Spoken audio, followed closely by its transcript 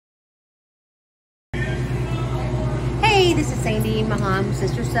Hey, this is Sandy, my mom's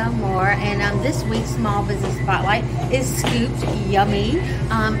sister Selmore, and this week's Small Business Spotlight is Scoops Yummy,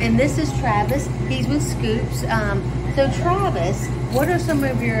 and this is Travis. He's with Scoops. So Travis, what are some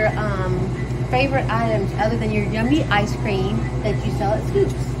of your favorite items other than your yummy ice cream that you sell at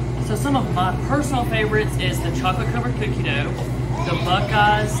Scoops? So some of my personal favorites is the chocolate covered cookie dough, the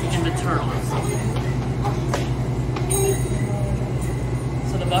Buckeyes, and the turtles.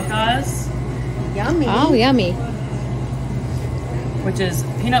 So the Buckeyes. Yummy. Oh, yummy. Which is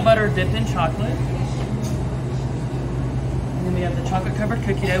peanut butter dipped in chocolate. And then we have the chocolate covered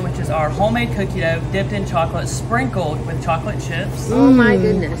cookie dough, which is our homemade cookie dough dipped in chocolate, sprinkled with chocolate chips. Oh my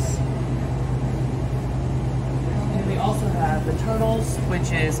goodness. And we also have the turtles,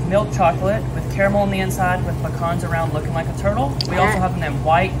 which is milk chocolate with caramel on the inside with pecans around looking like a turtle. We also have them in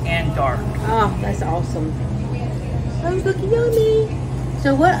white and dark. Oh, that's awesome. Those look yummy.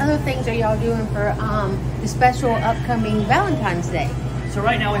 So what other things are y'all doing for the special upcoming Valentine's Day? So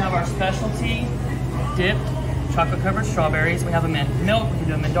right now we have our specialty dipped chocolate covered strawberries. We have them in milk, we can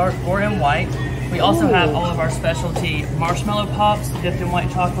do them in dark or in white. We also have all of our specialty marshmallow pops dipped in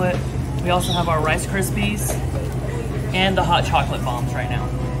white chocolate. We also have our Rice Krispies and the hot chocolate bombs right now.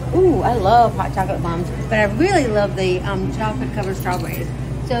 Ooh, I love hot chocolate bombs, but I really love the chocolate covered strawberries.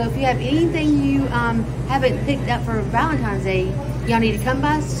 So if you have anything you haven't picked up for Valentine's Day, y'all need to come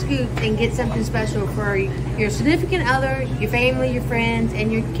by Scoop and get something special for your significant other, your family, your friends,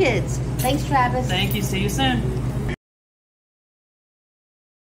 and your kids. Thanks, Travis. Thank you. See you soon.